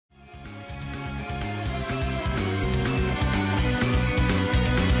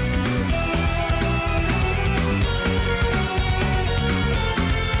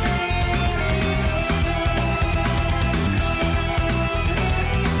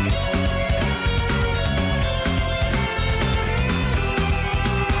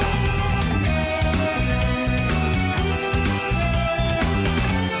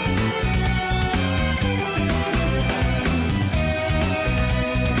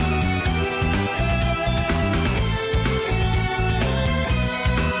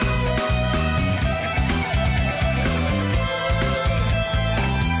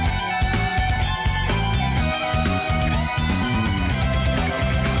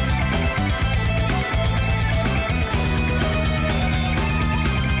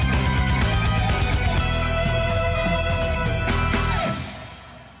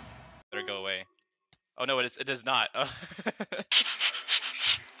Oh no, it does not.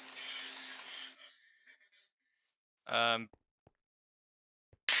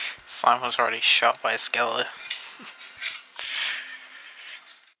 Slime was already shot by a skeleton.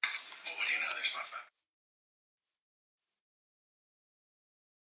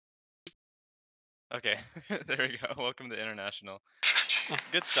 Okay, there we go. Welcome to International.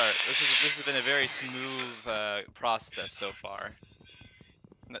 Good start. This has been a very smooth process so far.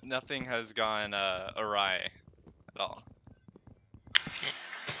 Nothing has gone awry at all.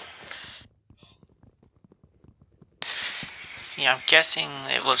 Yeah, I'm guessing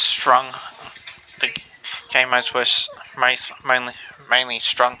it was strong. The game modes was mainly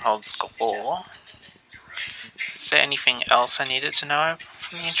Strongholds Galore. Is there anything else I needed to know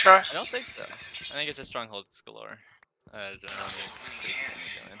from the intro? I don't think so. I think it's just Strongholds Galore. As an only place you can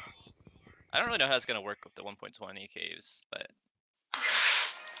go in. I don't really know how it's gonna work with the 1.20 caves, but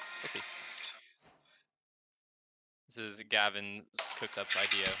we'll see. This is Gavin's cooked up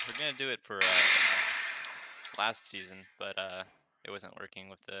idea. We're gonna do it for last season, but it wasn't working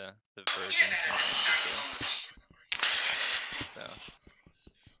with the version. So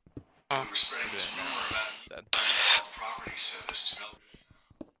we're doing it now instead.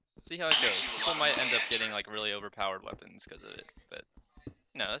 See how it goes. People might end up getting like really overpowered weapons because of it, but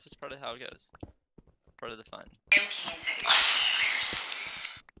you know, that's just part of how it goes. Part of the fun.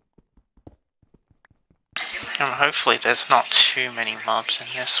 Hopefully there's not too many mobs in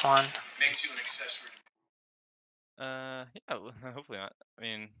this one. Yeah, hopefully not. I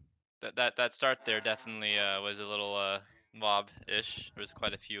mean, that start there definitely was a little mob-ish. There was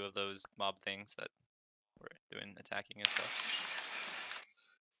quite a few of those mob things that were doing attacking and stuff.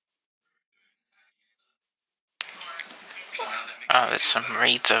 Oh, there's some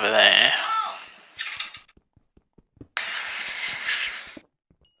reeds over there.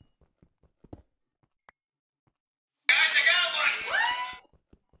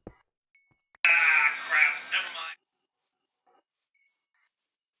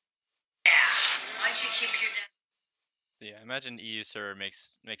 Yeah, I imagine EU server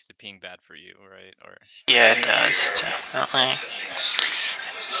makes the ping bad for you, right? Or yeah, it does definitely.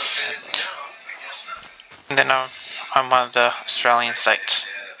 And then on one of the Australian sites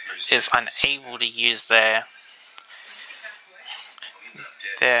is unable to use their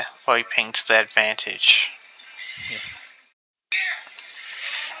low ping to their advantage. Yeah.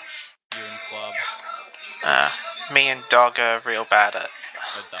 You and Club. Me and Dog are real bad at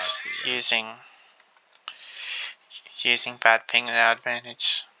Dog too, yeah. using bad ping to our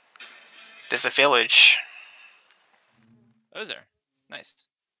advantage. There's a village. Oh, is there? Nice.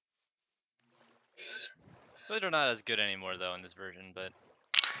 Those are not as good anymore though in this version, but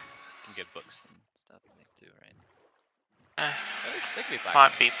you can get books and stuff I think too, right? They could be blacksmiths.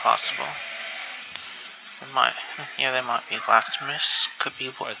 Might be possible. There might be blacksmiths. Could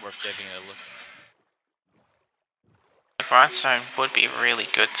be. Always worth giving it a look. The grindstone would be really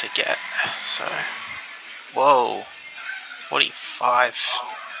good to get. So, whoa, 45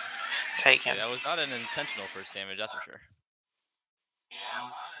 taken. Okay, that was not an intentional first damage, that's for sure.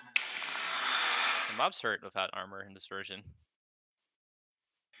 The mobs hurt without armor in this version.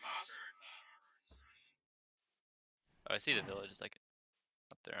 Oh, I see the village, it's like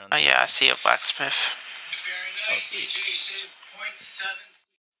up there on yeah, I see a blacksmith. Oh, sweet.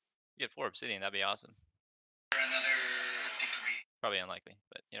 You get 4 obsidian, that'd be awesome. Probably unlikely,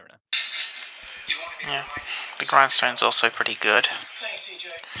 but you never know. Yeah, the grindstone's also pretty good.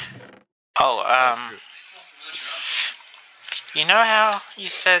 Oh, you know how you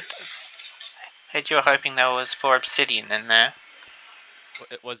said that you were hoping there was 4 obsidian in there?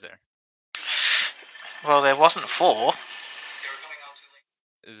 It was there. Well, there wasn't 4.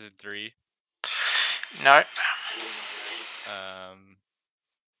 Is it 3? Nope.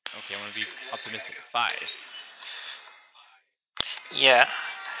 Okay, I'm gonna be optimistic. 5. Yeah,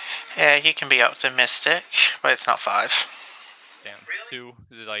 you can be optimistic, but it's not 5. Damn. 2?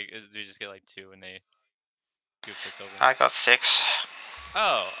 Is it like? Do you just get like 2 and they goof this over? I got 6.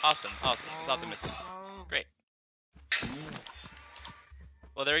 Oh, awesome! It's optimistic. Great.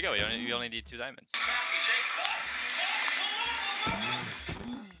 Well, there we go. You only need 2 diamonds.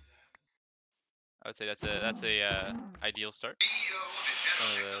 I would say that's a ideal start.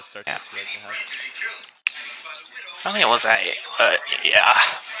 One of the starts that you like to have. If only it was 8, but yeah.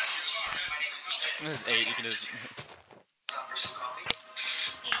 It's 8. You can just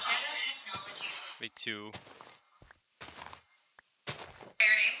make 2.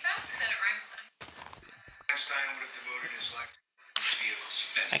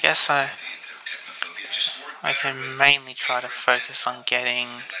 I guess I can mainly try to focus on getting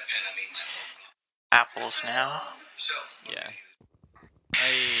apples Greeples now. Yeah.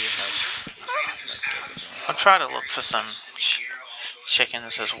 I have I'll try to look for some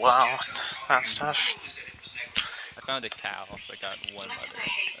chickens as well, that stuff. I found a cow, so I got one mother.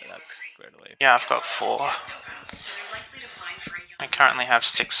 That's squared away. Yeah, I've got 4. I currently have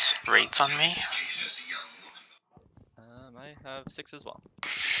 6 reeds on me. I have 6 as well.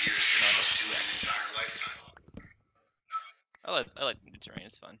 No, yeah, I like new terrain.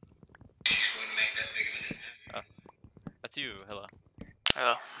 It's fun. Oh, that's you. Hello.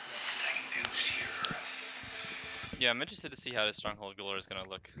 Hello. Yeah, I'm interested to see how the Stronghold Galore is gonna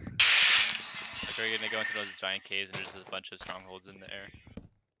look. Like, are you gonna go into those giant caves and there's just a bunch of strongholds in the air?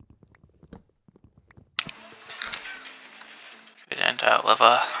 Could end up with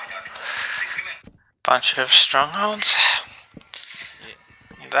a bunch of strongholds.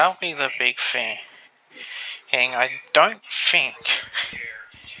 Yeah. That'll be the big thing. I don't think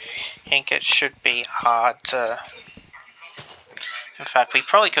it should be hard to. In fact, we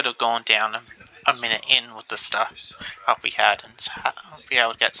probably could have gone down a minute in with the stuff up we had and be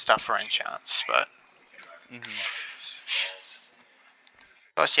able to get stuff for enchants, but.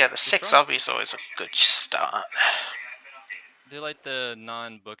 But yeah, the 6 obby is always a good start. Do you like the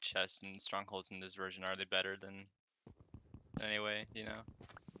non-book chests and strongholds in this version? Are they better than anyway, you know,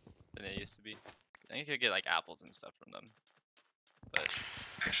 than they used to be? I think you could get like apples and stuff from them. But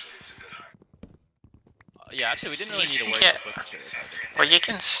yeah, actually, we didn't really need to worry about book materials. Well, you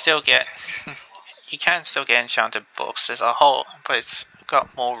can still get enchanted books. There's a whole, but it's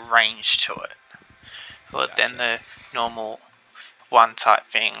got more range to it, than the normal one type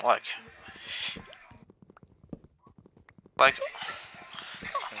thing. Like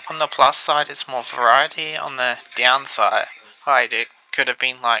on the plus side, it's more variety. On the downside, it could have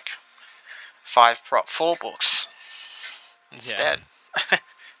been like 5 prop 4 books instead. Yeah.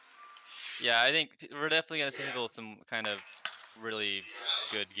 Yeah, I think we're definitely gonna see people with some kind of really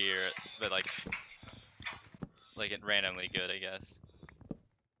good gear, but like it randomly good, I guess.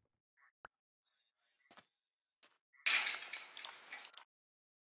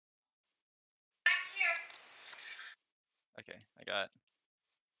 Okay, I got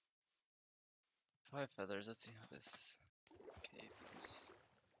 5 feathers. Let's see how this cave is.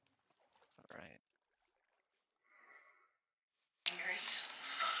 It's alright.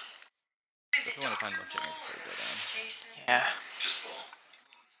 If you want to find more chickens before you go down. Yeah.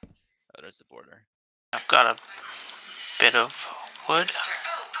 Oh, there's the border. I've got a bit of wood.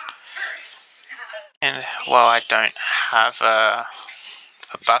 And while I don't have a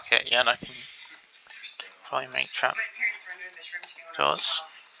bucket yet, I can probably make trap doors.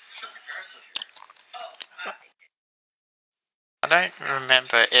 I don't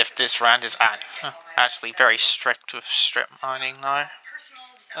remember if this round is actually very strict with strip mining though.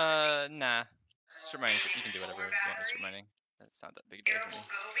 Nah. Strip mining, you can do whatever you want with strip mining. That's not that big a deal for me.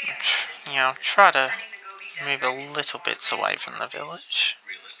 Yeah, I'll try to move a little bits away from the village.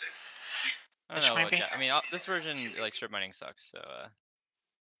 I don't know. I mean, this version, like, strip mining sucks, so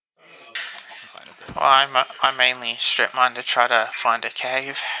I'm fine with it. Well, I mainly strip mine to try to find a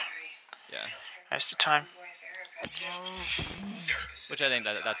cave. Yeah. Most of the time. Which I think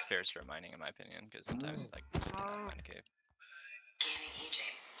that's fair strip mining in my opinion, because sometimes like you just cannot find a cave.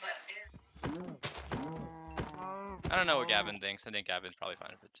 I don't know what Gavin thinks. I think Gavin's probably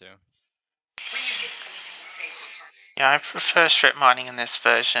fine with it too. Yeah, I prefer strip mining in this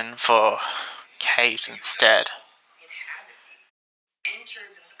version for caves instead.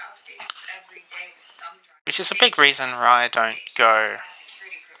 Which is a big reason why I don't go.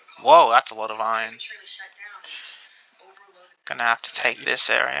 Whoa, that's a lot of iron. Gonna have to take this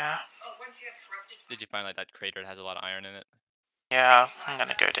area. Did you find like that crater that has a lot of iron in it? Yeah, I'm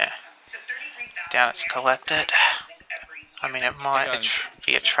gonna go down to collect it. I mean, it might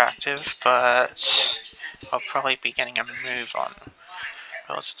be attractive, but I'll probably be getting a move on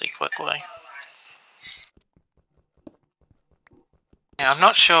relatively quickly. Yeah, I'm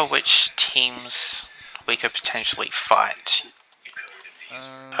not sure which teams we could potentially fight.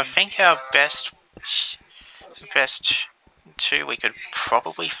 I think our best 2 we could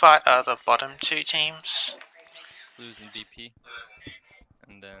probably fight are the bottom 2 teams. Blues and BP.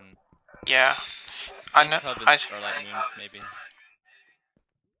 And then... Yeah. I know. Or Light Moon, maybe.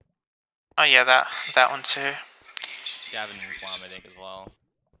 Oh yeah, that one too. Gavin and Guam, I think, as well.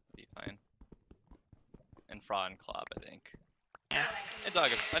 Be fine. And Fra and Klopp, I think. Yeah. And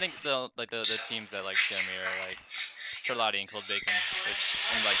Dog, I think the teams that like scare me are like Charlotte and Cold Bacon,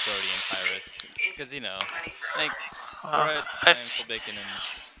 and like Brody and Pyrus, because you know, like Cold Bacon and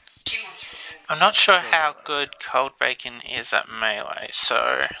I'm not sure how good Cold Bacon is at melee,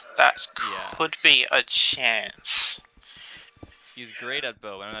 so that could be a chance. He's great at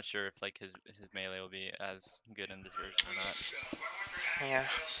bow. I'm not sure if like his melee will be as good in this version or not. Yeah.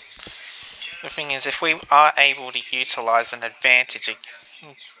 The thing is, if we are able to utilize an advantage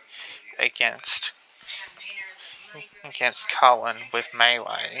against Cullen with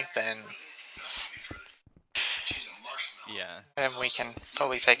melee, then then we can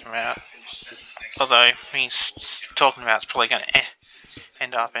probably take him out. Although he's talking about it's probably going to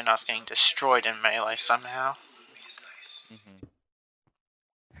end up in us getting destroyed in melee somehow.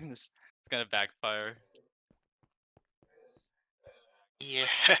 It's gonna backfire. Yeah.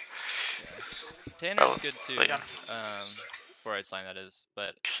 Tanner's good too. For its line that is,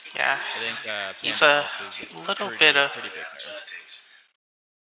 but yeah, I think he's a Pandaelf is little bit of pretty big nerf.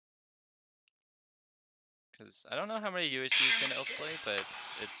 Because I don't know how many UHCs Pandaelfs play, but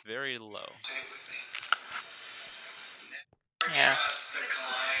it's very low. Yeah.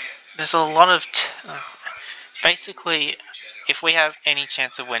 There's a lot of basically, if we have any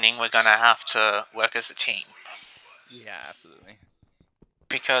chance of winning, we're gonna have to work as a team. Yeah, absolutely.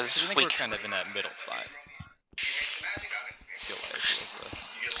 Because I think we're kind of in that middle spot. Skill-wise for both of us.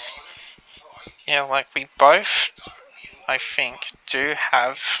 Yeah, like we both, I think, do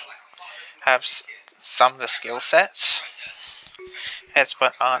have some of the skill sets,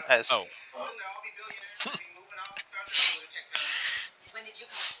 but aren't as. Oh.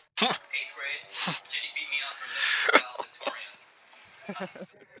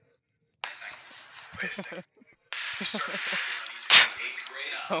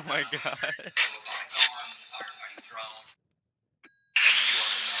 Oh my god.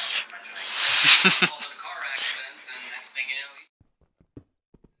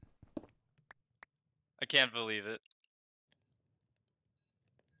 I can't believe it.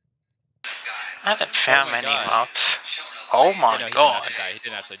 I haven't found many mobs. Oh my god. He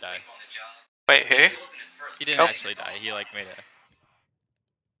didn't actually die. Wait, who? He didn't actually die. He like made a...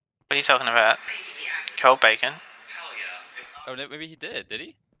 What are you talking about? Cold Bacon? Oh, maybe he did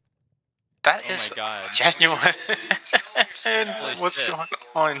he? That is genuine. What's shit. going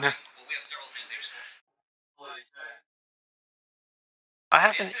on? I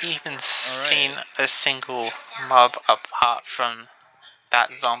haven't even seen a single mob apart from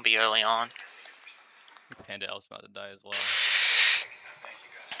that zombie early on. Pandaelf's about to die as well.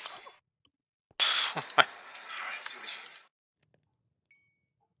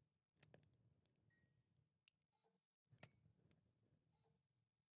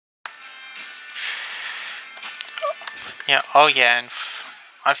 Yeah. Oh yeah, and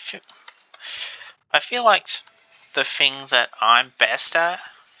I feel like the thing that I'm best at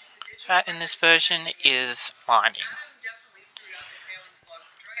in this version is mining,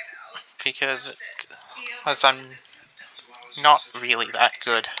 because I'm not really that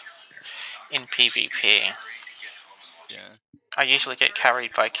good in PvP. Yeah. I usually get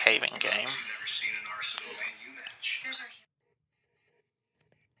carried by caving game.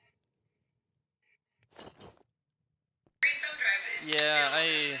 Yeah,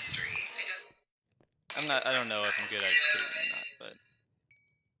 I don't know if I'm good at caving or not, but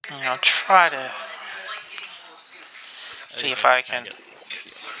I'll try to see if I can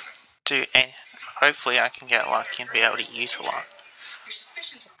do any. Hopefully, I can get lucky and be able to utilize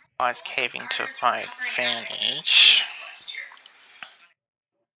caving to my advantage.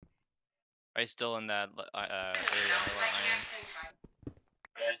 Are you still in that area on the iron?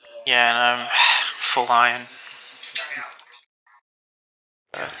 Yeah, and I'm full iron.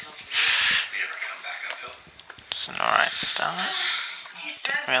 It's an alright start.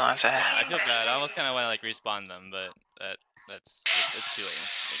 Didn't realize I feel bad. I almost kind of want to like respawn them, but it's too late in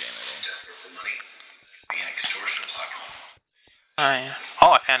the game, I think. Oh yeah.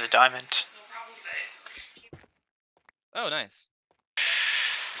 Oh, I found a diamond. Oh, nice.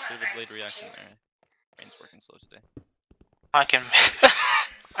 Bit of a delayed reaction there. Brain's working slow today. I can.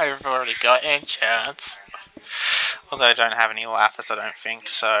 I've already got Enchants. Although I don't have any lapis, I don't think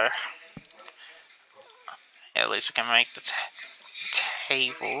so. Yeah, at least I can make the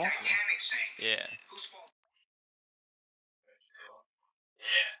table. Yeah.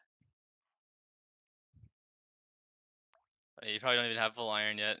 You probably don't even have full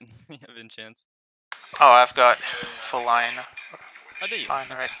iron yet. You have Enchants. Oh, I've got full iron. Oh, do you? Iron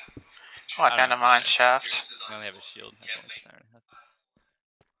already. Oh, I found a mine shaft. I only have a shield. That's the only piece iron I have.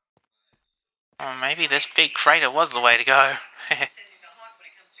 Oh, maybe this big crater was the way to go.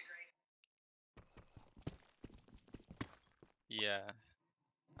 Yeah.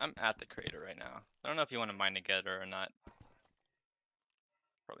 I'm at the crater right now. I don't know if you want to mine together or not.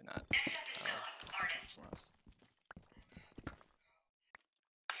 probably not. For us.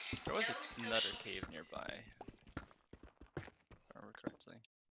 There was another cave nearby, if I remember correctly.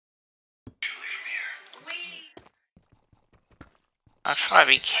 I'll try to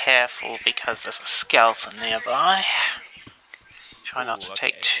be careful because there's a skeleton nearby. Try not to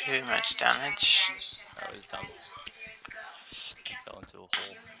take too much damage. That was dumb. I fell into a hole.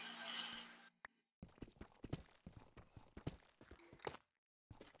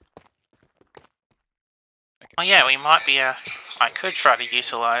 Okay. Oh yeah, we might be I could try to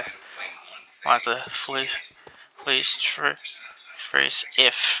utilize the freeze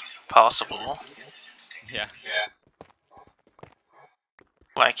if possible. Yeah.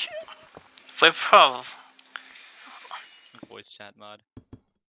 Like, we're probably... Voice chat mod.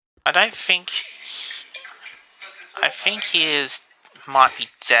 I don't think... I think he might be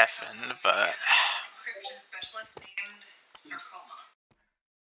deafened, but...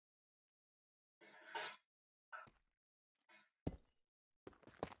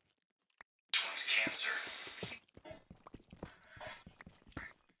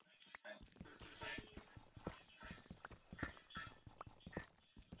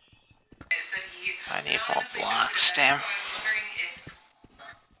 I need more blocks, damn.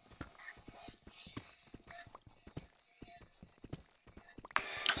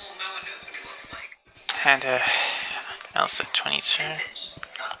 And Elsa 22.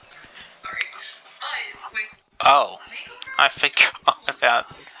 Oh, I forgot about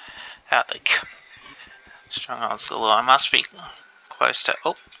the Strongholds Galore. I must be close to.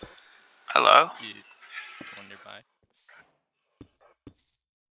 Oh, hello. One nearby.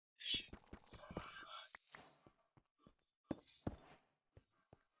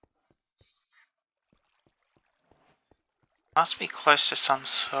 Must be close to some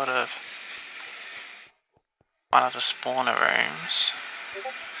sort of one of the spawner rooms.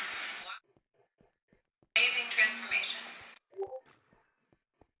 Amazing transformation.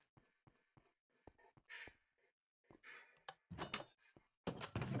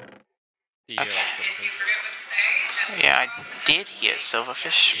 Do you hear like silverfish? Yeah, I did hear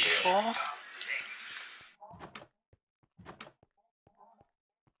silverfish before.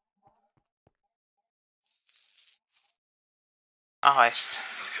 Oh,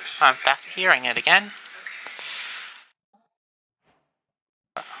 I'm back to hearing it again.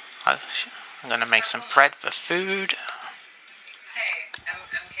 I'm gonna make some bread for food. Hey,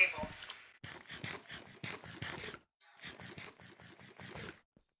 I'm Cable.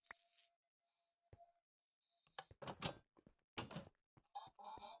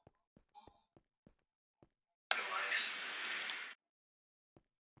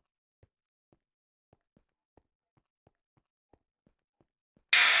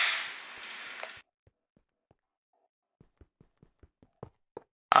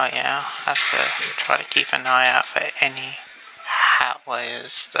 Oh yeah, I have to try to keep an eye out for any hat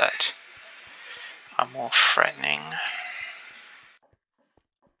layers that are more threatening.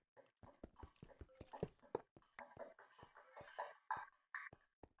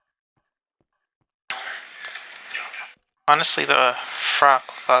 Honestly, the Frog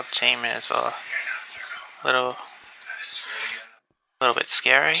Club team is a little bit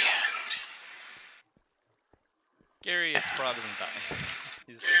scary. Gary if Frog doesn't die.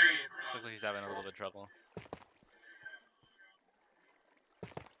 Looks like he's having a little bit of trouble.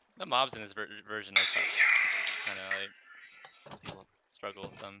 The mobs in this version are tough. I know, like, some people struggle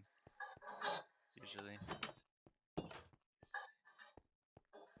with them, usually.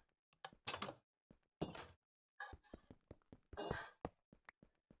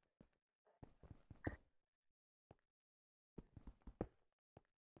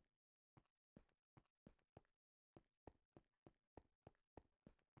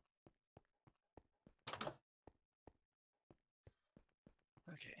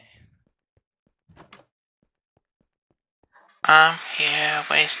 Okay. I'm here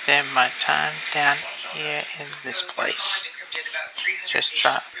wasting my time down here in this place. Just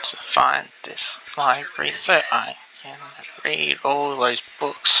trying to find this library so I can read all those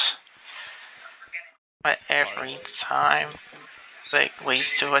books. But every time they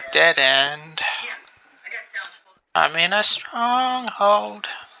leads to a dead end. I'm in a stronghold.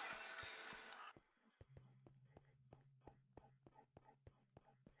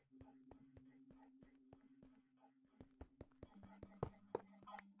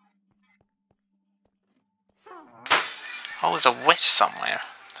 Oh, there's a witch somewhere.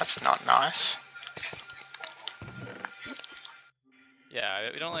 That's not nice.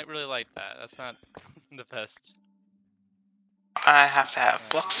 Yeah, we don't really like that. That's not the best. I have to have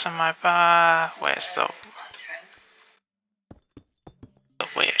blocks in my bar. Where's the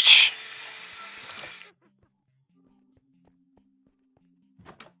witch?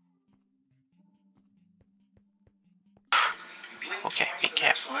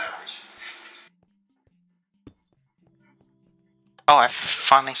 Oh, I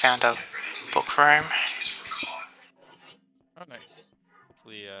finally found a book room. Oh, nice.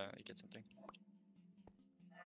 Hopefully, you get something.